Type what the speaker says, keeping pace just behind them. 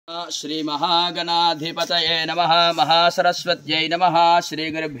श्री महागणाधिपतये नमः महासरस्वत्यै नमः श्री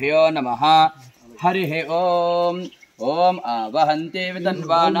गुरुभ्यो नमः हरिः ओम ओम आवहन्ति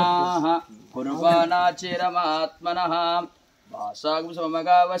वितन्वानाः कुर्वाणा चिरमात्मनः वासागं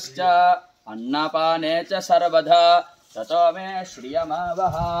समगावश्च अन्नपाने च सर्वदा ततो मे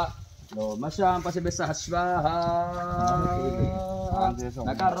श्रियमावह लोमशां पशुभिस्सहस्वाहा न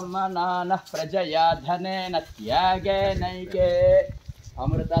कर्मणा न प्रजया धनेन त्यागेनैके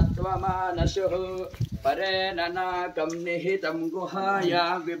अमृतत्वमानशुः परेण नाकं निहितं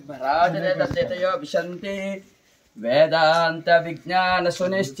गुहायां बिभ्राजते तद्यतयो विशन्ति वेदांत विज्ञान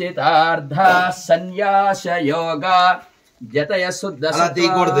सुनिश्चितार्धा सन्यास योगा जतय शुद्ध అలా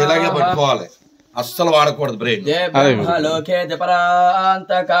తీయకూడదు, ఇలాగే పట్టుకోవాలి, అస్సలు వాడకూడదు బ్రెయిన్. లోకే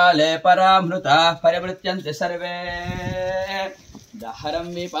పరాంత కాలే పరామృత పరివృత్యంతి సర్వే దహరం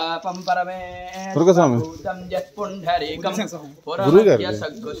విపాపం పరమే భూతం యత్పుండరీకం పురమధ్య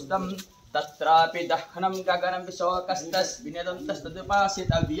సద్గుస్తం తత్రాపి దహనం గగనం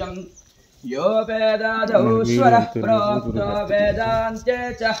విశోకస్తస్మిన్నదంతస్తదుపాసితవ్యం यो वेदादौ स्वरः प्रोक्तो वेदान्ते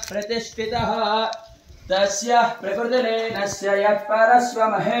च प्रतिष्ठितः तस्य प्रकृतिरेनस्य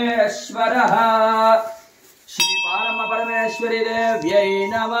यत्परस्वमहेश्वरः श्री परमेश्वरी देव्यै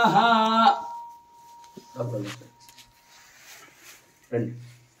नमः।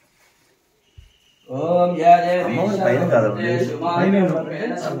 ओम या देवी सर्वभूतेषु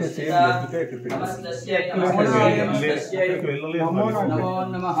मातृरूपेण संस्थिता नमस्तस्यै नमो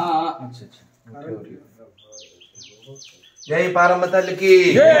नमः। జై పారమ్మ తల్లికి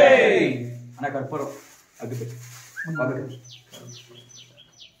జై అన్న కర్పూరం అగ్గిపెట్టి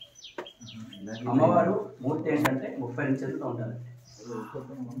అమ్మవారు మూర్తి ఏంటంటే 30 ఇంచులతో ఉంటారు.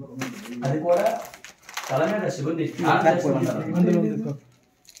 అది కూడా తల మీద శివుని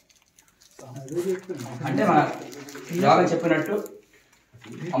అంటే మన యోగం చెప్పినట్టు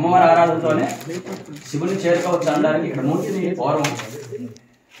అమ్మవారి ఆరాధనతోనే శివుని చేరుకోవచ్చు అనడానికి ఇక్కడ మూర్తిని పూర్వం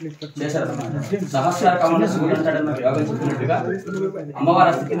చేశారు. సహస్ర కమల శివుడు అంటాడని మనకు యోగం చెప్పినట్టుగా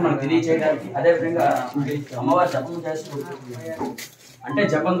అమ్మవారి స్థితిని మనకు తెలియచేయడానికి, అదేవిధంగా అమ్మవారి జపం చేస్తూ అంటే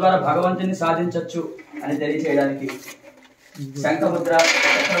జపం ద్వారా భగవంతుని సాధించవచ్చు అని తెలియచేయడానికి శంఖముద్ర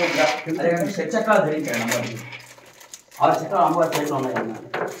చక్రముద్ర అదేవిధంగా షట్చక్రాలు ధరించాడు అమ్మవారికి. 6 చక్రాలు అమ్మవారి చేతిలో ఉన్నాయి అన్నారు.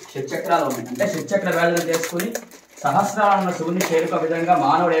 షట్చక్రాలు ఉన్నాయి అంటే షట్చక్ర వేళను చేసుకుని సహస్రాలు ఉన్న శివుని చేరుకో విధంగా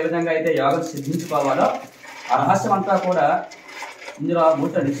మానవుడు ఏ విధంగా అయితే యోగం సిద్ధించుకోవాలో ఆ రహస్యం అంతా కూడా ఇందులో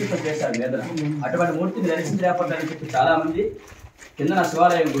మూర్తిని నిశ్చితం చేశారు మీద. అటువంటి మూర్తిని దర్శించలేకపోతారని చెప్పి చాలా మంది కింద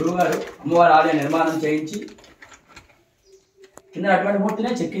శివాలయం గురువు గారు అమ్మవారి ఆలయ నిర్మాణం చేయించి కింద అటువంటి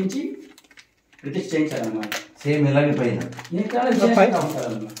మూర్తినే చెక్కించి ప్రతిష్ఠ చేయించారు అన్నమాట. సేమ్ ఇలాగే పైన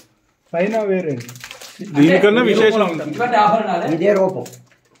పైన వేరే దీనికన్నా విశేషం ఇటువంటి ఆభరణాలే ఇదే రూపం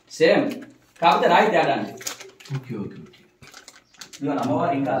సేమ్, కాకపోతే రాయి తేడా అండి. ఇవాళ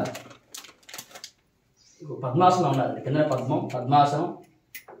అమ్మవారు ఇంకా పద్మాసనం ఉన్నారు, కింద పద్మం పద్మాసనం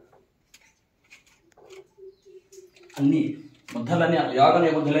అన్ని ముద్దలన్నీ యోగం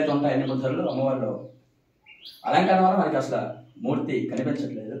ఏ ముద్దలు అయితే ఉంటాయి అన్ని ముద్దలు అమ్మవారిలో అలంకరణ వల్ల మనకి అసలు మూర్తి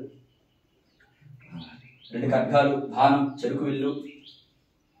కనిపించట్లేదు. 2 ఖడ్గాలు, బాణం, చెరుకు విల్లు,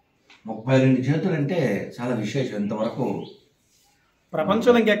 32 చేతులు అంటే చాలా విశేషం. ఇంతవరకు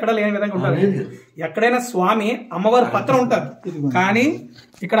ప్రపంచంలో ఇంకెక్కడా లేని విధంగా ఉంటారు. ఎక్కడైనా స్వామి అమ్మవారు పక్కన ఉంటారు, కానీ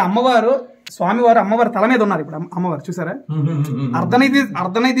ఇక్కడ అమ్మవారు స్వామివారు అమ్మవారి తల మీద ఉన్నారు. ఇప్పుడు అమ్మవారు చూసారా,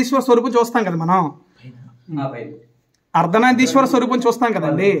 అర్ధనైతీశ్వర స్వరూపం చూస్తాం కదా మనం, అర్ధనైతీశ్వర స్వరూపం చూస్తాం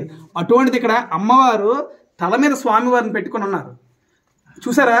కదండి. అటువంటిది ఇక్కడ అమ్మవారు తల మీద స్వామివారిని పెట్టుకుని ఉన్నారు.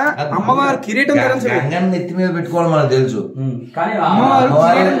 చూసారా, అమ్మవారు కిరీటం ధరించలేదు, నెత్తి మీద పెట్టుకోవడం మనకు తెలుసు, కానీ అమ్మవారు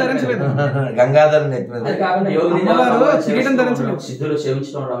కిరీటం ధరించలేదు. గంగాధర్ నెత్తి మీద అమ్మవారు కిరీటం ధరించలేదు. సిద్ధులు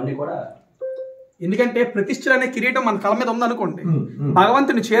సేవించడం అవన్నీ కూడా ఎందుకంటే ప్రతిష్ఠలు అనే కిరీటం మన తల మీద ఉందనుకోండి,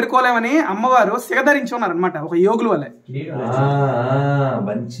 భగవంతుని చేరుకోలేమని అమ్మవారు సిగధరించి ఉన్నారు అనమాట, ఒక యోగుల వల్లే.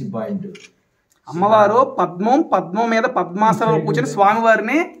 మంచి పాయింట్. అమ్మవారు పద్మం మీద పద్మాసనంలో కూర్చొని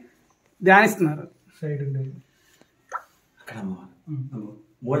స్వామివారిని ధ్యానిస్తున్నారు.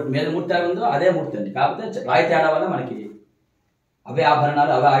 మీద మూర్తి ఉందో అదే మూర్తి అండి, కాకపోతే రాయి తేడా వల్ల మనకి అవే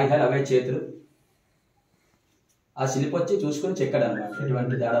ఆభరణాలు, అవే ఆయుధాలు, అవే చేతులు. ఆ శిల్పి వచ్చి చూసుకుని చెక్కాడు అనమాట,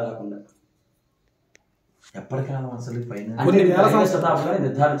 ఎటువంటి తేడా రాకుండా. ఎప్పటికైనా అసలు పైన కొన్ని వేల శతాబ్దంలో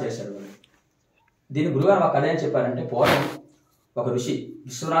నిర్ధారణ చేశాడు. దీని గురుగారు మాకు అదే చెప్పారంటే, పూర్వం ఒక ఋషి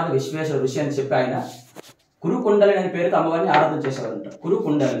విశ్వనాథ విశ్వేశ్వర ఋషి అని చెప్పి ఆయన కురుకుండలి అనే పేరుతో అమ్మవారిని ఆరాధన చేసేవారంట.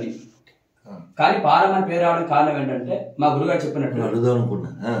 కురుకుండలిని కానీ పారమని పేరు రావడం కారణం ఏంటంటే, మా గురుగారు చెప్పినట్టు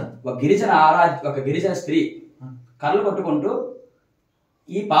ఒక గిరిజన స్త్రీ కళ్ళు కొట్టుకుంటూ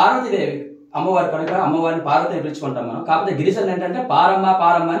ఈ పార్వతీదేవి అమ్మవారి కనుక అమ్మవారిని పార్వతిని పిలుచుకుంటాం మనం. కాకపోతే గిరిజనులు ఏంటంటే పారమ్మ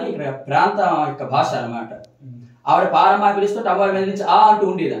పారమ్మ అని ఇక్కడ ప్రాంతం యొక్క భాష అన్నమాట. ఆవిడ పారమ్మ పిలుస్తుంటే అమ్మవారి మీద నుంచి ఆ అంటూ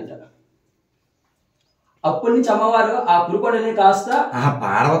ఉండేదంట. అప్పటి నుంచి అమ్మవారు ఆ పురుకొండని కాస్త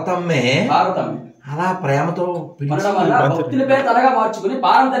పార్వతమ్మే అలా ప్రేమతో ఉండడం వల్ల భక్తుల పేరు తనగా మార్చుకుని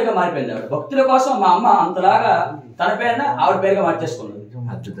పారంతరిగా మారిపోయింది ఆవిడ. భక్తుల కోసం మా అమ్మ అంతలాగా తన పేరున ఆవిడ పేరుగా మార్చేసుకున్నది.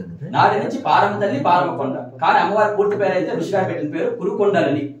 నాటి నుంచి పారమ్మ తల్లి పారమ్మ కొండ. కానీ అమ్మవారి పూర్తి పేరు అయితే ఋషిగారు పెట్టిన పేరు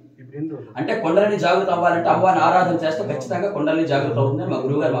పురుకొండలని. అంటే కొండలని జాగృత అవ్వాలంటే అమ్మవారిని ఆరాధన చేస్తే ఖచ్చితంగా కొండలని జాగృత అవుతుందని మా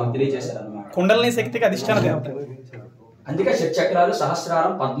గురువు గారు మాకు తెలియజేశారు అన్నమాట. కుండలిని శక్తికి అధిష్టాన దేవత. అందుకే షట్చక్రాలు,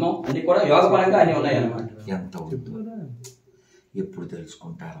 సహస్రారం, పద్మం అన్ని కూడా యోగపరంగా అన్ని ఉన్నాయి అన్నమాట. ఎంత ఎప్పుడు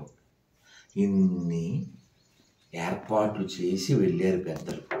తెలుసుకుంటారో ఇన్ని ఏర్పాట్లు చేసి వెళ్ళారు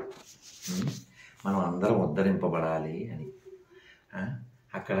పెద్దలు. మనం అందరం ఉద్ధరింపబడాలి అని.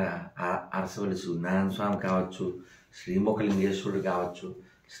 అక్కడ అరసవల్లి సూర్యనారాయణ స్వామి కావచ్చు, శ్రీముఖలింగేశ్వరుడు కావచ్చు,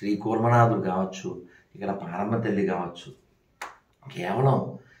 శ్రీ కూర్మనాథుడు కావచ్చు, ఇక్కడ పారమ్మ తల్లి కావచ్చు, కేవలం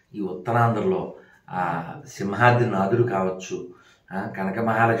ఈ ఉత్తరాంధ్రలో సింహాద్రి నాథుడు కావచ్చు, కనక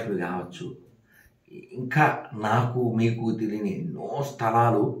మహాలక్ష్మి కావచ్చు, ఇంకా నాకు మీకు తెలియని ఎన్నో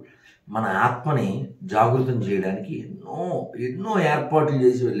స్థలాలు మన ఆత్మని జాగృతం చేయడానికి ఎన్నో ఏర్పాట్లు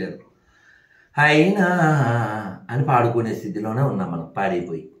చేసి వెళ్ళారు. అయినా అని పాడుకునే స్థితిలోనే ఉన్నాం మనం,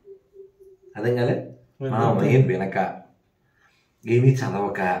 పాడైపోయి. అర్థం కాలే, మనం ఏం వినక, ఏమీ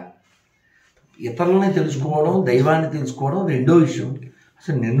చదవక, ఇతరులని తెలుసుకోవడం, దైవాన్ని తెలుసుకోవడం రెండో విషయం.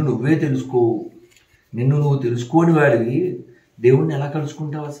 అసలు నిన్ను నువ్వే తెలుసుకోవు. నిన్ను నువ్వు తెలుసుకోని వాడివి దేవుణ్ణి ఎలా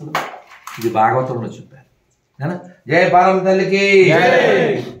కలుసుకుంటావు అసలు? ఇది భాగవతంలో చెప్పారు. జయ పారమ్మ తల్లికి.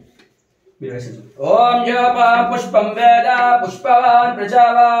 ఓం జప పుష్పం వేద పుష్పవాన్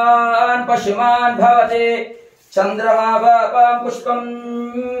ప్రజావాన్ పశుమాన్ భవతి చంద్రమా పుష్పం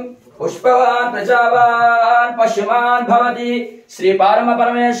పుష్పవాన్ ప్రజావాన్ పశుమాన్ భవతి. శ్రీ పారమ్మ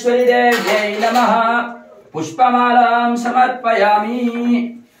పరమేశ్వరి దేవ్యై నమః. పుష్పమాలాం సమర్పయామి.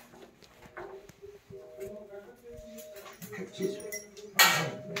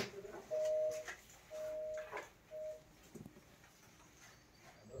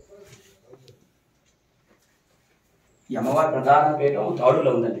 ఈ అమ్మవారి ప్రధాన పీఠం తాడులో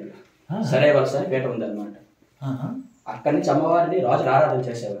ఉందండి. సరే వలస అని పీఠం ఉందన్నమాట. అక్కడి నుంచి అమ్మవారిని రాజులు ఆరాధన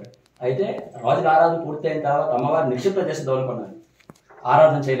చేసేవారు. అయితే రాజుల ఆరాధన పూర్తయిన తర్వాత అమ్మవారిని నిక్షిప్తం చేసేద్దాం అనుకున్నారు,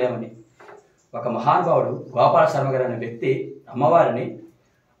 ఆరాధన చేయలేమని. ఒక మహానుభావుడు గోపాల శర్మ గారు అనే వ్యక్తి అమ్మవారిని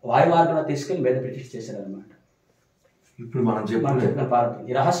వాయు మార్గంలో తీసుకుని మీద ప్రతిష్ఠ చేశారనమాట. ఇప్పుడు మనం చెప్పిన పార్వతి.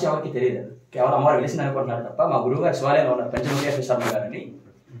 ఈ రహస్యం ఎవరికి తెలియదు, కేవలం అమ్మవారు వెలిసింది అనుకుంటున్నారు తప్ప. మా గురువు గారు శివాలయంలో ఉన్నారు, పంచముఖేశ్వర శర్మ గారని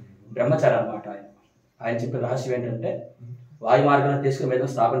బ్రహ్మచారి అనమాట. ఆయన చెప్పిన రహస్యం ఏంటంటే వాయు మార్గంలో తీసుకుని మీద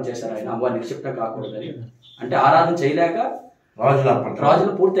స్థాపన చేశారు ఆయన, అమ్మవారిని నిక్షిప్తం కాకూడదని. అంటే ఆరాధన చేయలేక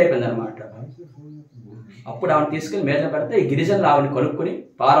రాజులు పూర్తి అయిపోయింది అనమాట. అప్పుడు ఆవిడ తీసుకుని మీద పెడితే ఈ గిరిజనులు ఆవిడని కొనుక్కుని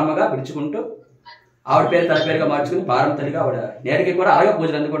పారమ్మగా విడుచుకుంటూ ఆవిడ పేరు తన పేరుగా మార్చుకుని పారమ్మ తల్లిగా ఆవిడ నేటికి కూడా అలాగే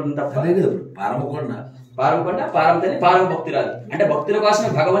పూజలు అందుకుంటుంది తప్ప. పారమ్మకొండ పారమ్మ తల్లి పారమ్మ భక్తురాలు. అంటే భక్తుల కోసమే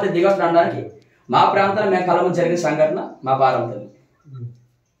భగవంతుడి దిగొస్తు అనడానికి మా ప్రాంతంలో మేము కలము జరిగిన సంఘటన మా పారమ్మ తల్లి.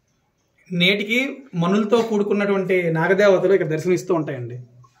 నేటికి మనులతో కూడుకున్నటువంటి నాగదేవతలు ఇక్కడ దర్శనమిస్తూ ఉంటాయండి.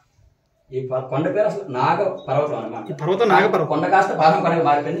 ఈ కొండ పేరు అసలు నాగ పర్వతం అనమాట. పర్వతం నాగపర్వతం. కొండ కాస్త పాదం కొండగా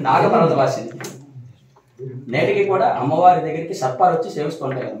మారిపోయింది, నాగ పర్వత వాసింది. నేటికి కూడా అమ్మవారి దగ్గరికి సర్పాలు వచ్చి సేవిస్తూ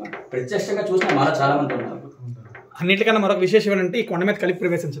ఉంటాయి అనమాట. ప్రత్యక్షంగా చూసిన మన చాలా మంది ఉన్నారు. అన్నిటికన్నా మరొక విశేషం ఏంటంటే ఈ కొండ మీద కలిపి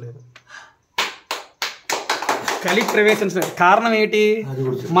ప్రవేశించలేదు. కలిపి ప్రవేశించలేదు కారణం ఏంటి?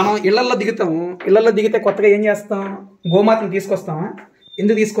 మనం ఇళ్లలో దిగుతాము, ఇళ్లలో దిగితే కొత్తగా ఏం చేస్తాం? గోమాతను తీసుకొస్తామా?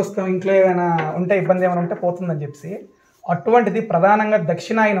 ఎందుకు తీసుకొస్తాం? ఇంట్లో ఏమైనా ఉంటే ఇబ్బంది ఏమైనా ఉంటే పోతుందని చెప్పి. అటువంటిది ప్రధానంగా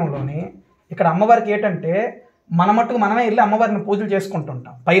దక్షిణాయనంలోని ఇక్కడ అమ్మవారికి ఏంటంటే మన మట్టుకు మనమే వెళ్ళి అమ్మవారిని పూజలు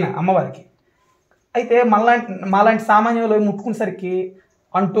చేసుకుంటుంటాం పైన అమ్మవారికి. అయితే మాలాంటి సామాన్యులు ముట్టుకునేసరికి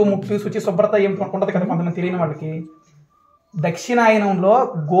అంటూ ముట్టు శుచి శుభ్రత ఏం ఉండదు కదా కొంతమంది తెలియని వాళ్ళకి. దక్షిణాయనంలో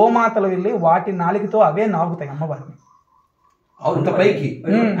గోమాతలు వెళ్ళి వాటి నాలికతో అవే నాగుతాయి అమ్మవారిని. పైకి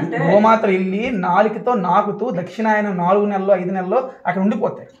గోమాతలు వెళ్ళి నాలికతో నాకుతూ దక్షిణాయనం 4 నెలల్లో 5 నెలల్లో అక్కడ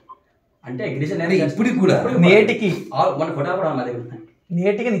ఉండిపోతాయి. అంటే గిరిజన ఇప్పటికి కూడా నేటికి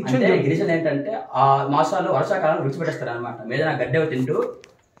నేటికి నిత్యం గిరిజన ఏంటంటే ఆ మాసాల్లో వర్షాకాలంలో విడిచిపెట్టేస్తారు అనమాట. మీదన గడ్డెవ తింటూ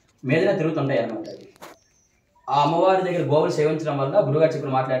మీదనే తిరుగుతుంటాయి అనమాట. ఆ అమ్మవారి దగ్గర గోవులు సేవించడం వల్ల గురుగారు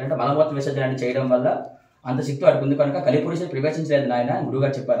చెప్పిన మాట్లాడంటే మలమూత్ర విసర్జన చేయడం వల్ల అంత శక్తి వాడికి ఉంది కనుక కలిపురుషులు ప్రవేశించలేదు నాయన అని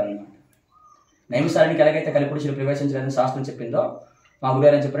గురుగారు చెప్పారనమాట. నైమిసారానికి ఎలాగైతే కలిపురుషులు ప్రవేశించలేదని శాస్త్రం చెప్పిందో మా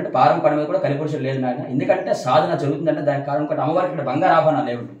గురుగారు ఏం చెప్పారంటే పారమ్మ కొండ మీద కూడా కలిపురుషులు లేదు నాయన. ఎందుకంటే సాధన జరుగుతుందంటే దానికి కారణం కూడా అమ్మవారికి ఇక్కడ బంగారాభరణం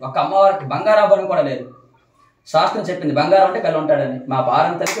లేవు. ఒక్క అమ్మవారికి బంగారాభరణం కూడా లేదు. శాస్త్రం చెప్పింది బంగారం అంటే కలి ఉంటాడని. మా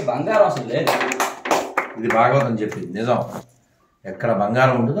పారమ్మ తల్లికి బంగారం అసలు లేదు. ఇది భాగవతం చెప్పింది నిజం. ఎక్కడ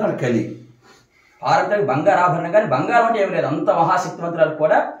బంగారం ఉంటుందో అది కలి. పారమ్మ తల్లికి బంగారాభరణం కానీ బంగారం అంటే ఏమి లేదు. అంత మహాశక్తివంతురాలు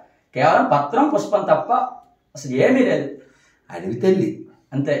కూడా కేవలం పత్రం పుష్పం తప్ప అసలు ఏమీ లేదు. అడవి తల్లి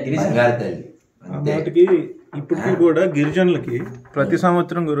అంతే. గిరిజన తల్లి. వాటికి ఇప్పటికీ కూడా గిరిజనులకి ప్రతి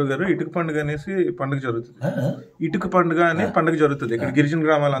సంవత్సరం గురుగారు ఇటుక పండుగ అనేసి పండుగ జరుగుతుంది. ఇటుక పండుగ అనే పండుగ జరుగుతుంది. ఇక్కడ గిరిజన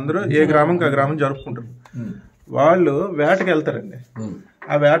గ్రామాలు అందరూ ఏ గ్రామంకి ఆ గ్రామం జరుపుకుంటారు. వాళ్ళు వేటకి వెళ్తారండి.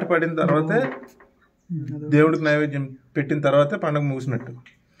 ఆ వేట పడిన తర్వాతే దేవుడికి నైవేద్యం పెట్టిన తర్వాతే పండుగ ముగిసినట్టు.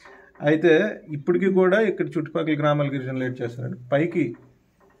 అయితే ఇప్పటికీ కూడా ఇక్కడ చుట్టుపక్కల గ్రామాల గిరిజనులు ఏం చేస్తారంటే పైకి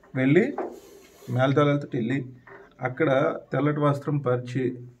వెళ్ళి మేళతాళాలతో వెళ్ళి అక్కడ తెల్లటి వస్త్రం పరిచి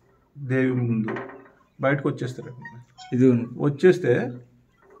దేవి ముందు బయటకు వచ్చేస్తారండి. ఇది వచ్చేస్తే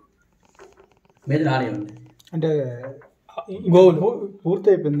మీద రానివ్వండి అంటే గోవులు పూర్తి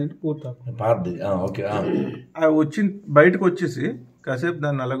అయిపోయిందంటే ఓకే. వచ్చి బయటకు వచ్చేసి కాసేపు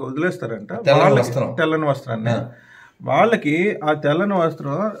దాన్ని అలాగ వదిలేస్తారంట. తెల్లని వస్త్రాన్ని వాళ్ళకి ఆ తెల్లని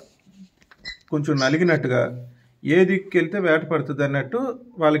వస్త్రం కొంచెం నలిగినట్టుగా ఏ దిక్కు వెళ్తే వేట పడుతుంది అన్నట్టు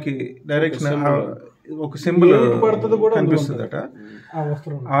వాళ్ళకి డైరెక్షన్ ఒక సింబల్ కనిపిస్తుందట.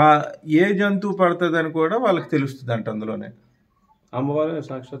 ఆ ఏ జంతువు పడుతుంది అని కూడా వాళ్ళకి తెలుస్తుంది అంట అందులోనే.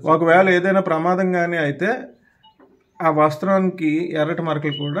 ఒకవేళ ఏదైనా ప్రమాదంగానే అయితే ఆ వస్త్రానికి ఎర్రటి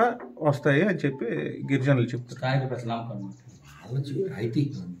మరకలు కూడా వస్తాయి అని చెప్పి గిరిజనులు చెప్తారు.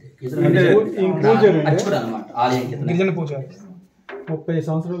 గిరిజన పూజ 30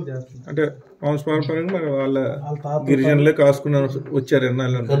 సంవత్సరాలు చేస్తారు. అంటే వంశపారంపర్యంగా మరి వాళ్ళ గిరిజనులే కాసుకున్న వచ్చారు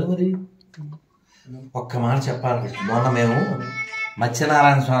ఎన్నాళ్ళు. ఒక్క మాట చెప్పాలి. మొన్న మేము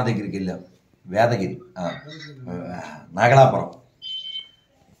మత్స్యనారాయణ స్వామి దగ్గరికి వెళ్ళాం. వేదగిరి నాగలాపురం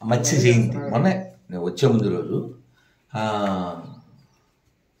మత్స్య జయంతి మొన్న నేను వచ్చే ముందు రోజు.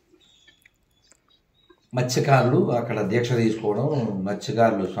 మత్స్యకారులు అక్కడ దీక్ష తీసుకోవడం,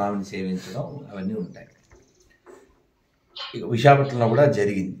 మత్స్యకారులు స్వామిని సేవించడం అవన్నీ ఉంటాయి. ఇక విశాఖపట్నంలో కూడా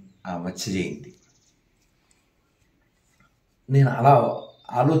జరిగింది ఆ మత్స్య జయంతి. నేను అలా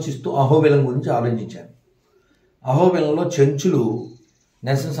ఆలోచిస్తూ అహోబిలం గురించి ఆలోచించాను. అహోబిలంలో చెంచులు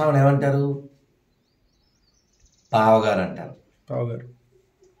నరసింహస్వామిని ఏమంటారు? పావగారు అంటారు. పావగారు.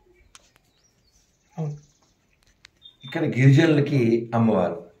 ఇక్కడ గిరిజనులకి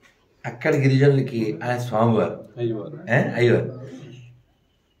అమ్మవారు, అక్కడ గిరిజనులకి ఆయన స్వామివారు అయ్యవారు.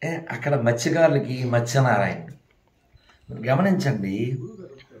 అక్కడ మత్స్యకారులకి మత్స్యనారాయణ. గమనించండి,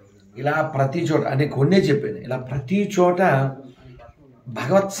 ఇలా ప్రతి చోట అంటే కొన్నే చెప్పాను, ఇలా ప్రతి చోట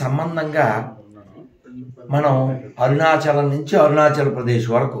భగవత్ సంబంధంగా మనం అరుణాచలం నుంచి అరుణాచల్ ప్రదేశ్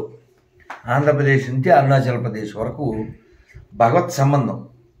వరకు, ఆంధ్రప్రదేశ్ నుంచి అరుణాచల్ ప్రదేశ్ వరకు భగవత్ సంబంధం.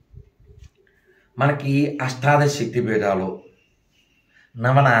 మనకి అష్టాదశ శక్తిపీఠాలు,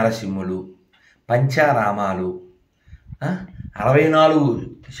 నవనారసింహులు, పంచారామాలు, 64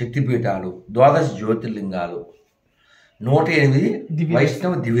 శక్తిపీఠాలు, 12 జ్యోతిర్లింగాలు, 108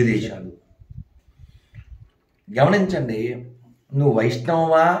 వైష్ణవ దివ్యదేశాలు. గమనించండి, నువ్వు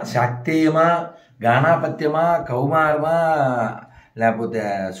వైష్ణవమా, శాక్తేయమా, గానాపత్యమా, కౌమారమా, లేకపోతే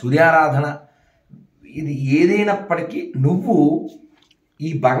సూర్యారాధన, ఇది ఏదైనప్పటికీ నువ్వు ఈ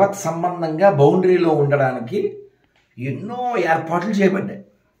భగవత్ సంబంధంగా బౌండరీలో ఉండడానికి ఎన్నో ఏర్పాట్లు చేయబడ్డాయి.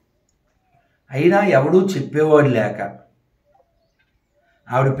 అయినా ఎవడూ చెప్పేవాడు లేక,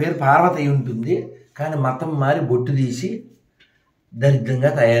 ఆవిడ పేరు పార్వతి అయి ఉంటుంది కానీ మతం మారి బొట్టు తీసి దరిద్రంగా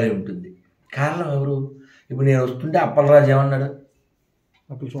తయారై ఉంటుంది. కారణం ఎవరు? ఇప్పుడు నేను వస్తుంటే అప్పలరాజు ఏమన్నాడు?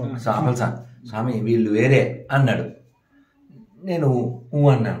 స్వామి వీళ్ళు వేరే అన్నాడు. నేను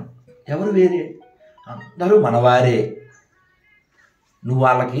అన్నాను. ఎవరు వేరే? అందరూ మనవారే. నువ్వు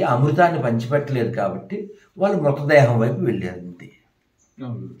వాళ్ళకి అమృతాన్ని పంచిపెట్టలేదు కాబట్టి వాళ్ళు మృతదేహం వైపు వెళ్ళారు అంతే.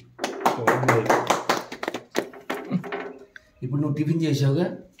 ఇప్పుడు నువ్వు టిఫిన్ చేసావుగా,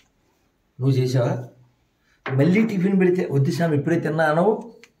 నువ్వు చేసావా? మళ్ళీ టిఫిన్ పెడితే వద్దు స్వామి ఇప్పుడే తిన్నా అనవు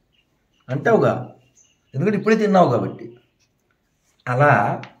అంటావుగా, ఎందుకంటే ఇప్పుడే తిన్నావు కాబట్టి. అలా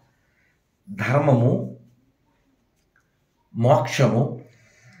ధర్మము, మోక్షము,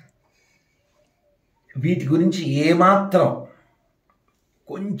 వీటి గురించి ఏమాత్రం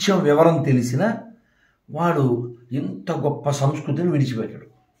కొంచెం వివరం తెలిసినా వాడు ఎంత గొప్ప సంస్కృతిని విడిచిపెట్టాడు.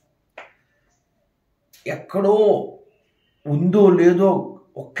 ఎక్కడో ఉందో లేదో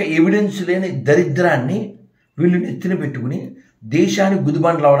ఒక్క ఎవిడెన్స్ లేని దరిద్రాన్ని వీళ్ళు నెత్తిన పెట్టుకుని దేశానికి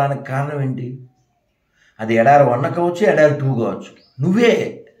గుదిబండలు అవడానికి కారణం ఏంటి? అది ఎడారి 1 కావచ్చు, ఎడారి 2 కావచ్చు.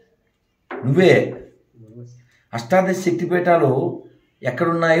 నువ్వే అష్టాదశ శక్తిపీఠాలు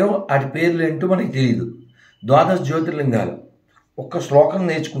ఎక్కడున్నాయో వాటి పేర్లు ఏంటో మనకి తెలియదు. 12 జ్యోతిర్లింగాలు ఒక్క శ్లోకం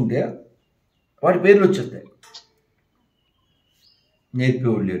నేర్చుకుంటే వాటి పేర్లు వచ్చేస్తాయి.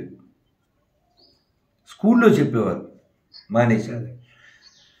 నేర్పేవాళ్ళు లేరు. స్కూల్లో చెప్పేవారు, మానేశారు.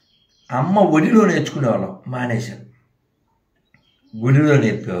 అమ్మ ఒడిలో నేర్చుకునేవాళ్ళం, మానేశారు. గుడిలో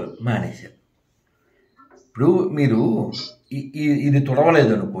నేర్పేవారు, మానేశారు. ఇప్పుడు మీరు ఇది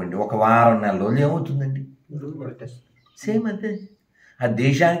తుడవలేదు అనుకోండి, ఒక వారం నెల రోజులు ఏమవుతుందండి? సేమ్ అంతే. ఆ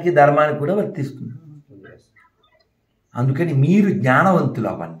దేశానికి ధర్మానికి కూడా వర్తిస్తుంది. అందుకని మీరు జ్ఞానవంతులు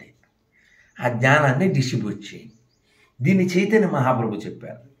అవ్వండి, ఆ జ్ఞానాన్ని డిస్ట్రిబ్యూట్ చేయండి. దీన్ని చైతన్య మహాప్రభు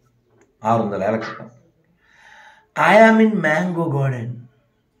చెప్పారు 600 ఏళ్ల క్రితం. I am in mango garden,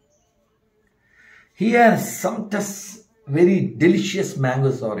 here some very delicious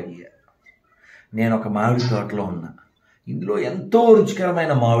mangoes are here. నేను ఒక మామిడి తోటలో ఉన్నా, ఇందులో ఎంతో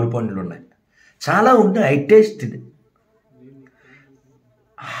రుచికరమైన మామిడి పండ్లు ఉన్నాయి, చాలా ఉన్నాయి. I tasted.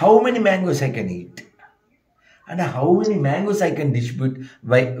 How many mangoes I can eat and how many mangoes I can distribute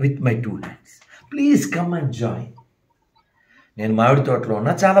with my 2 hands. Please come and join. నేను మామిడి తోటలో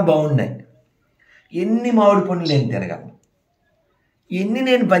ఉన్నా, చాలా బాగున్నాయి. ఎన్ని మామిడి పండ్లు నేను తినగలను, ఎన్ని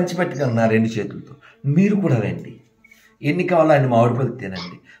నేను పంచిపెట్టగలను 2 చేతులతో. మీరు కూడా రండి, ఎన్ని కావాలో అన్ని మామిడి పళ్ళు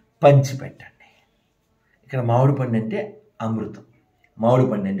తినండి, పంచిపెట్టండి. ఇక్కడ మామిడి పండు అంటే అమృతం, మామిడి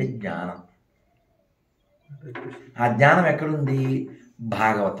పండు అంటే జ్ఞానం. ఆ జ్ఞానం ఎక్కడుంది?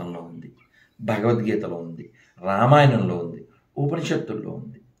 భాగవతంలో ఉంది, భగవద్గీతలో ఉంది, రామాయణంలో ఉంది, ఉపనిషత్తుల్లో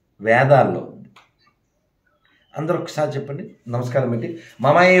ఉంది, వేదాల్లో ఉంది. అందరూ ఒకసారి చెప్పండి, నమస్కారం పెట్టి.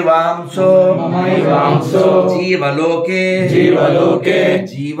 మమైవాంసో జీవలోకే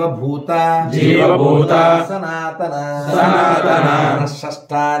జీవభూత సనాతన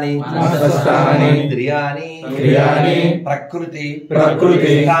షష్టాని ఇంద్రియాని ప్రకృతి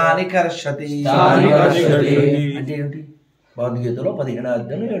తాని కర్షతి. అంటే ఏమిటి? భగవద్గీతలో 17వ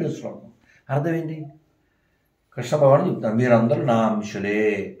అధ్యాయం 7వ శ్లోకం. అర్థం ఏంటి? కృష్ణ భగవానుడు చెప్తాను, మీరందరూ నా అంశులే.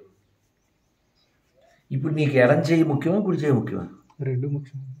 ఇప్పుడు నీకు ఎడం చేయి ముఖ్యమా, కుడి చేయి ముఖ్యమా? 2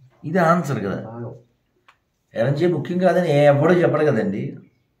 ముఖ్యం. ఇది ఆన్సర్ కదా. ఎడం చేయి ముఖ్యం కాదని ఎవడో చెప్పడు కదండి.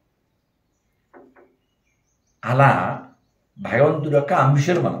 అలా భగవంతుడి యొక్క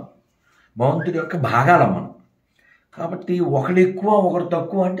అంశాలు మనం, భగవంతుడి యొక్క భాగాలం మనం. కాబట్టి ఒకడు ఎక్కువ ఒకడు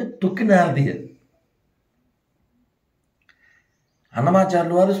తక్కువ అంటే తొక్కి నేరదీయాలి.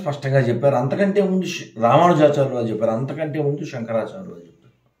 అన్నమాచార్యులు వారు స్పష్టంగా చెప్పారు, అంతకంటే ముందు రామానుజాచార్యులు వారు చెప్పారు, అంతకంటే ముందు శంకరాచార్యులు వారు చెప్పారు.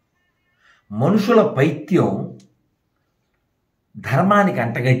 మనుషుల పైత్యం ధర్మానికి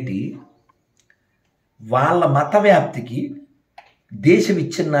అంటగట్టి వాళ్ళ మత వ్యాప్తికి, దేశ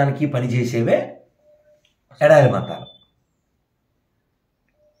విచ్ఛిన్నానికి పనిచేసేవే ఎడారి మతాలు.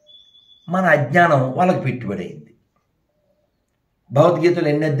 మన అజ్ఞానం వాళ్ళకి పెట్టుబడి అయింది. భగవద్గీతలు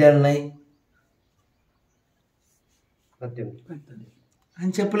ఎన్ని అధ్యాయాలు ఉన్నాయి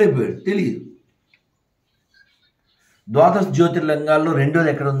అని చెప్పలేకపోయాడు, తెలియదు. ద్వాదశ జ్యోతిర్లింగాల్లో 2వది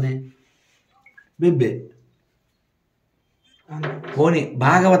ఎక్కడుంది? బిబ్బే. పోనీ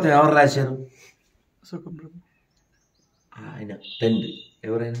భాగవతం ఎవరు రాశారు? ఆయన తండ్రి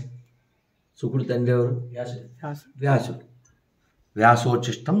ఎవరైనా? శుకుడు తండ్రి ఎవరు? వ్యాసుడు.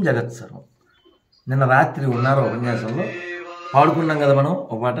 వ్యాసోచిష్టం జగత్సర్వం. నిన్న రాత్రి ఉన్నారో ఉపన్యాసంలో పాడుకున్నాం కదా మనం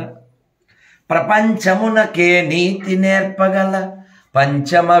ఒక పాట. ప్రపంచమునకే నీతి నేర్పగల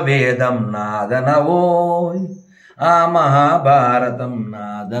పంచమ వేదం నాదనవోయ్, ఆ మహాభారతం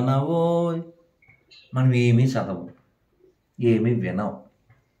నాదనవోయ్. మనం ఏమీ చదవం, ఏమీ వినం.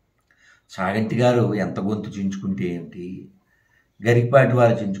 చాగంటి గారు ఎంత గొంతు చించుకుంటే ఏంటి, గరికపాటి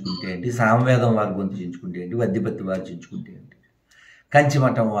వారు చించుకుంటే ఏంటి, సామవేదం వారి గొంతు చించుకుంటే ఏంటి, వద్దిపత్తి వారు చించుకుంటే ఏంటి, కంచి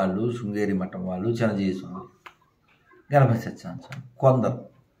మఠం వాళ్ళు, శృంగేరి మఠం వాళ్ళు, చనజేశ్వరం, గణపతి సత్యనారాయణ కొందరు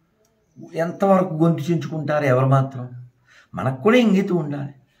ఎంతవరకు గొంతు చించుకుంటారు? ఎవరు మాత్రం? మనకు కూడా ఇంగితం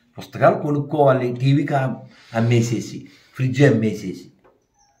ఉండాలి. పుస్తకాలు కొనుక్కోవాలి, టీవీకి అమ్మేసేసి, ఫ్రిడ్జ్ అమ్మేసేసి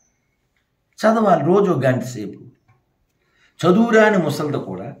చదవాలి రోజు 1 గంట సేపు. చదువురాని ముసలితో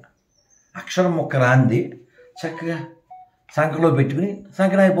కూడా అక్షరం మొక్క రాంది చక్కగా సంకలో పెట్టుకుని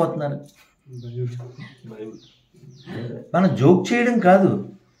సంకరం అయిపోతున్నారు. మనం జోక్ చేయడం కాదు,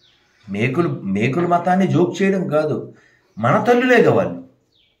 మేకుల మతాన్ని జోక్ చేయడం కాదు, మన తల్లులే కావాలి.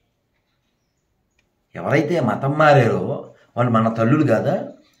 ఎవరైతే మతం మారారో వాళ్ళు మన తల్లులు కాదా,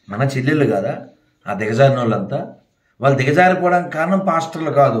 మన చెల్లెళ్ళు కాదా? ఆ దిగజారిన వాళ్ళంతా వాళ్ళు దిగజారిపోవడానికి కారణం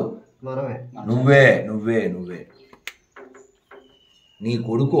పాస్టర్లు కాదు, నువ్వే నువ్వే నువ్వే. నీ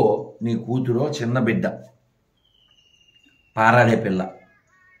కొడుకో నీ కూతురో చిన్న బిడ్డ పారాడే పిల్ల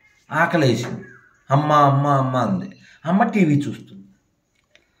ఆకలేసింది, అమ్మ అమ్మ అమ్మ అంది. అమ్మ టీవీ చూస్తుంది,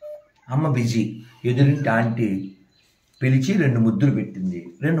 అమ్మ బిజీ. ఎదురింటి ఆంటీ పిలిచి 2 ముద్దులు పెట్టింది,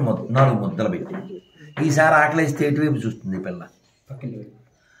 4 ముద్దలు పెట్టింది. ఈసారి ఆకలేస్తే ఎటువైపు చూస్తుంది పిల్ల?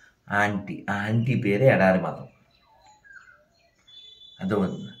 ఆంటీ పేరే ఎడారి మతం.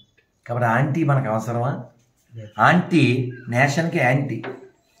 అర్థమవుతుంది. కాబట్టి ఆంటీ మనకు అవసరమా? ఆంటీ నేషన్కి యాంటీ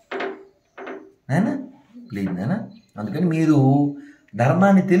నేనా ప్లీజ్ నేనా. అందుకని మీరు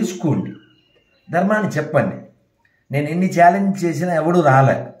ధర్మాన్ని తెలుసుకోండి, ధర్మాన్ని చెప్పండి. నేను ఎన్ని ఛాలెంజ్ చేసినా ఎవడు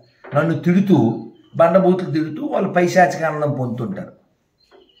రాలే. నన్ను తిడుతూ బండబూతులు తిడుతూ వాళ్ళు పైశాచిక ఆనందం పొందుతుంటారు,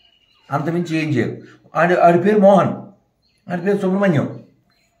 అంతమించి ఏం చేయరు. ఆడి పేరు మోహన్, ఆడి పేరు సుబ్రహ్మణ్యం,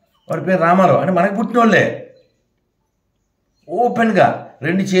 వాడి పేరు రామారావు అంటే మనకు పుట్టినోళ్ళే. ఓపెన్గా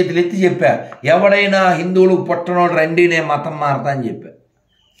 2 చేతులు ఎత్తి చెప్పా, ఎవడైనా హిందువులు పుట్టనోడు రండి నేను మతం మారతా అని చెప్పా.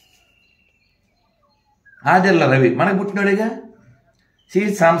 ఆదిర్ల రవి మనకు పుట్టినోడేగా, సి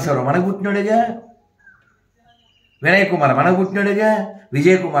సాంబశివరావు మనకు పుట్టినోడేగా, వినయ్ కుమార్ మనకు పుట్టినోడేగా,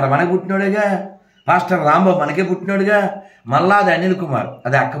 విజయ్ కుమార్ మనకు పుట్టినోడేగా, పాస్టర్ రాంబాబు మనకే పుట్టినోడుగా, మల్లాది అనిల్ కుమార్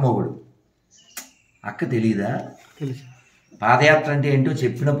అది అక్క మొగుడు. అక్క తెలీదా? పాదయాత్ర అంటే ఏంటో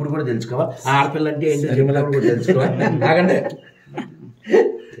చెప్పినప్పుడు కూడా తెలుసుకోవా, ఆడపిల్ల అంటే ఏంటో చెప్పినప్పుడు కూడా తెలుసుకోవా, ఆగండి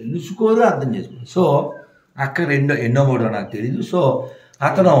తెలుసుకోరు అర్థం చేసుకో. సో అక్క ఎన్నో మూడో నాకు తెలీదు. సో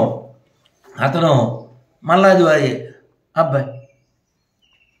అతను మల్లాది వారి అబ్బాయి.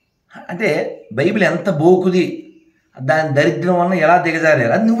 అంటే బైబిల్ ఎంత బోకుది, దాని దరిద్రం వల్ల ఎలా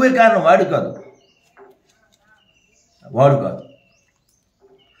దిగజారారు, అది నువ్వే కారణం, వాడు కాదు.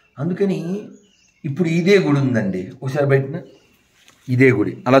 అందుకని ఇప్పుడు ఇదే గుడి ఉందండి, ఒకసారి బయటన ఇదే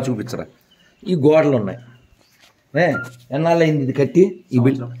గుడి అలా చూపించరా. ఈ గోడలు ఉన్నాయి, ఎన్నాళ్ళయింది ఇది కట్టి? ఈ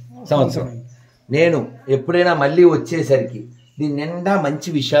సంవత్సరం. నేను ఎప్పుడైనా మళ్ళీ వచ్చేసరికి దీని నిండా మంచి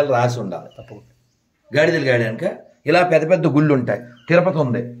విషయాలు రాసి ఉండాలి. తప్పకుండా గాడిదలు గాడాక ఇలా పెద్ద పెద్ద గుళ్ళు ఉంటాయి. తిరుపతి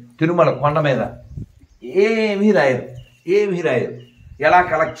ఉంది, తిరుమల కొండ మీద ఏమీ రాయరు. ఎలా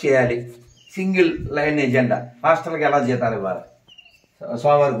కలెక్ట్ చేయాలి, సింగిల్ లైన్ ఎజెండా, మాస్టర్లకు ఎలా జీతాలు ఇవ్వాలి,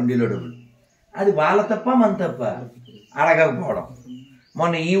 స్వామివారి గుండీలో డబ్బులు, అది వాళ్ళ తప్ప మన తప్ప అడగకపోవడం.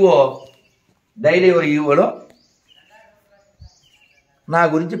 మొన్న డైలీ ఈవోలో నా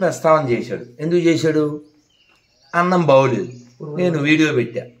గురించి ప్రస్తావన చేశాడు. ఎందుకు చేశాడు? అన్నం బాగోలేదు, నేను వీడియో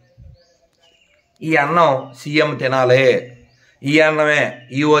పెట్టా. ఈ అన్నం సీఎం తినాలే, ఈ అన్నమే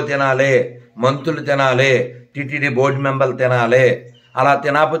ఈవో తినాలి, మంత్రులు తినాలి, టీటీడీ బోర్డు మెంబర్లు తినాలి, అలా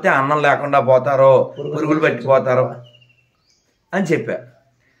తినకపోతే అన్నం లేకుండా పోతారో, పురుగులు పట్టిపోతారో అని చెప్పా.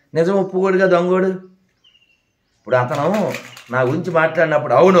 నిజం ఒప్పుకోడుగా దొంగోడు. ఇప్పుడు అతను నా గురించి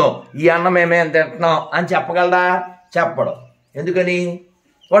మాట్లాడినప్పుడు అవును ఈ అన్నం మేమేం తింటున్నాం అని చెప్పగలడా? చెప్పడం. ఎందుకని?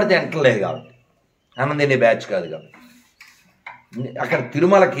 వాడు తింటలేదు కాబట్టి, అన్నం తినే బ్యాచ్ కాదు కాబట్టి. అక్కడ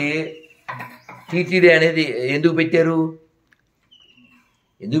తిరుమలకి టీటీడీ అనేది ఎందుకు పెట్టారు?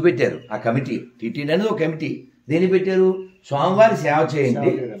 ఆ కమిటీ, టీటీడీ అనేది ఒక కమిటీ. దేని పెట్టారు? స్వామివారి సేవ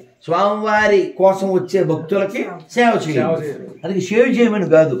చేయండి, స్వామివారి కోసం వచ్చే భక్తులకి సేవ చేయండి. అది సేవ చేయమని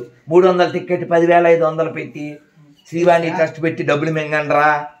కాదు. 300 టికెట్ 10,500 పెట్టి శ్రీవాణి ట్రస్ట్ పెట్టి డబ్బులు మింగండ్రా,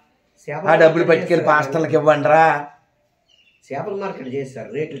 ఆ డబ్బులు పట్టుకెళ్ళి పాస్టర్లకు ఇవ్వండిరా. చేపల మార్కెట్ చేస్తారు,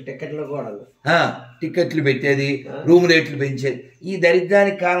 రేట్లు టికెట్లు కూడా టికెట్లు పెట్టేది, రూమ్ రేట్లు పెంచేది. ఈ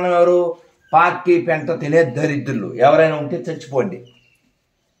దరిద్రానికి కారణం ఎవరు? పార్టీ పెంట తినే దరిద్రులు. ఎవరైనా ఉంటే చచ్చిపోండి.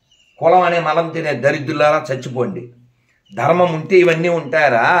 కులం అనే మలం తినే దరిద్రులారా చచ్చిపోండి. ధర్మం ఉంటే ఇవన్నీ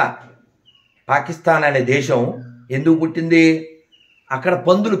ఉంటారా? పాకిస్తాన్ అనే దేశం ఎందుకు పుట్టింది? అక్కడ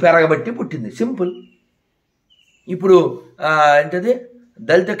పందులు పెరగబట్టి పుట్టింది, సింపుల్. ఇప్పుడు ఏంటది,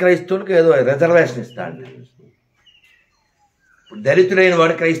 దళిత క్రైస్తవులకు ఏదో రిజర్వేషన్ ఇస్తా అంటే, దళితుడైన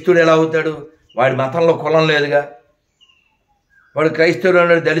వాడు క్రైస్తవుడు ఎలా అవుతాడు? వాడి మతంలో కులం లేదుగా. వాడు క్రైస్తవుడు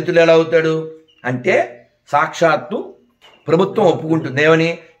అన్నాడు, దళితుడు ఎలా అవుతాడు? అంటే సాక్షాత్తు ప్రభుత్వం ఒప్పుకుంటుంది. ఏమని?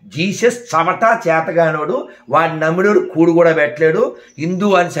 జీసస్ చవట చేతగానోడు, వాడి నమ్మినోడు కూడు కూడా పెట్టలేడు, హిందూ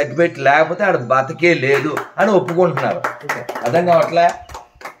అని సర్టిఫికేట్ లేకపోతే ఆడు బతకే లేదు అని ఒప్పుకుంటున్నారు. అర్థం కావట్లే.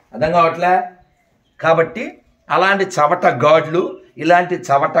 కాబట్టి అలాంటి చవట గాడ్లు, ఇలాంటి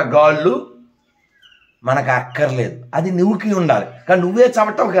చవట గాళ్ళు మనకు అక్కర్లేదు. అది నువ్వుకి ఉండాలి. కానీ నువ్వే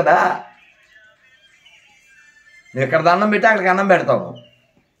చవటవు కదా. నువ్వు ఎక్కడ దండం పెట్టి అక్కడికి అన్నం పెడతావు.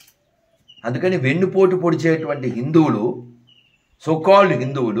 అందుకని వెన్నుపోటు పొడిచేటువంటి హిందువులు, సోకాల్డ్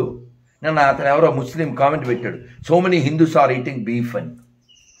హిందువులు, అతను ఎవరో ముస్లిం కామెంట్ పెట్టాడు, so many Hindus are eating beef అని.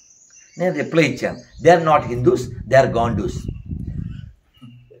 నేను రిప్లై ఇచ్చాను, they are not Hindus, they are గాండూస్.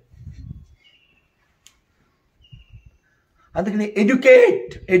 అందుకని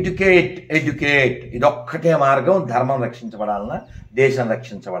ఎడ్యుకేట్. ఇదొక్కటే మార్గం ధర్మం రక్షించబడాలన్నా, దేశం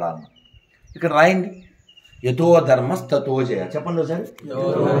రక్షించబడాలన్నా. ఇక్కడ రాయండి, యతో ధర్మస్తతో జయ. చెప్పండి ఒకసారి,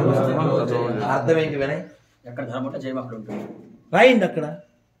 అర్థం ఏంటి వినయ్? ఎక్కడ ధర్మం ఉంటే జయం అక్కడ ఉంటుంది. రాయండి అక్కడ.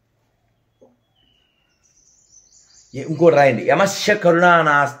 ఇంకోటి రాయండి, యమస్య కరుణా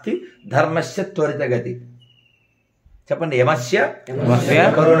నాస్తి ధర్మస్య త్వరితగతి. చెప్పండి, యమస్య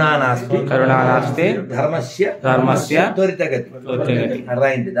కరుణా నాస్తి ధర్మస్య త్వరితగతి.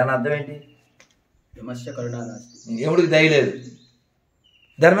 రాయండి, దాని అర్థం ఏంటి? యమస్య కరుణా నాస్తి, ఎవడికి దయలేదు.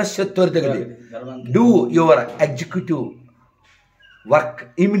 ధర్మస్య త్వరితగతి. Do your executive work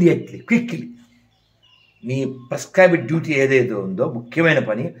immediately, quickly. నీ ప్రిస్క్రైబ్డ్ డ్యూటీ ఏదైతే ఉందో, ముఖ్యమైన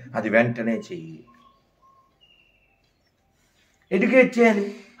పని, అది వెంటనే చెయ్యి. ఎడ్యుకేట్ చేయాలి.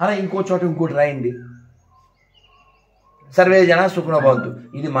 అలా ఇంకో చోట ఇంకోటి రాయండి, సర్వే జన సుఖినో భవంతు.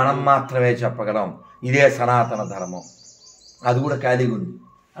 ఇది మనం మాత్రమే చెప్పగలం, ఇదే సనాతన ధర్మం. అది కూడా ఖాళీగా ఉంది,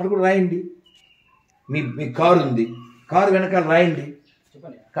 అది కూడా రాయండి. మీ కారు ఉంది, కారు వెనకాల రాయండి,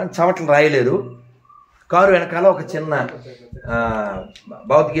 కానీ చవట్లు రాయలేదు. కారు వెనకాల ఒక చిన్న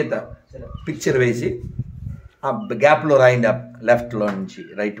భగవద్గీత పిక్చర్ వేసి ఆ గ్యాప్లో రాయండి, ఆ లెఫ్ట్లో నుంచి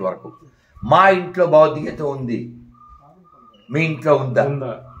రైట్ వరకు. మా ఇంట్లో భగవద్గీత ఉంది, మీ ఇంట్లో ఉందా,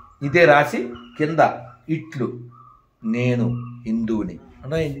 ఇదే రాసి కింద ఇట్లు నేను హిందువుని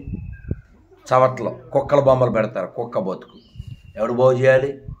రాయండి. చవట్లో కుక్కల బొమ్మలు పెడతారు, కుక్క బతుకు ఎవడు బాగు చేయాలి?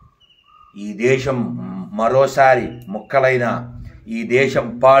 ఈ దేశం మరోసారి ముక్కలైనా, ఈ దేశం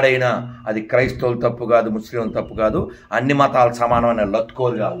పాడైనా అది క్రైస్తవులు తప్పు కాదు, ముస్లింల తప్పు కాదు, అన్ని మతాలు సమానమైన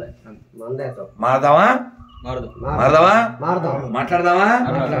లత్కోలు కావాలి. మారదామా? మాట్లాడదామా?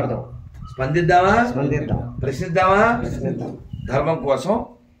 స్పందిద్దామా? ప్రశ్నిద్దామా? ధర్మం కోసం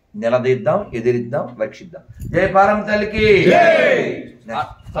నిలదీద్దాం, ఎదిరిద్దాం, రక్షిద్దాం. జై పారం తల్లికి.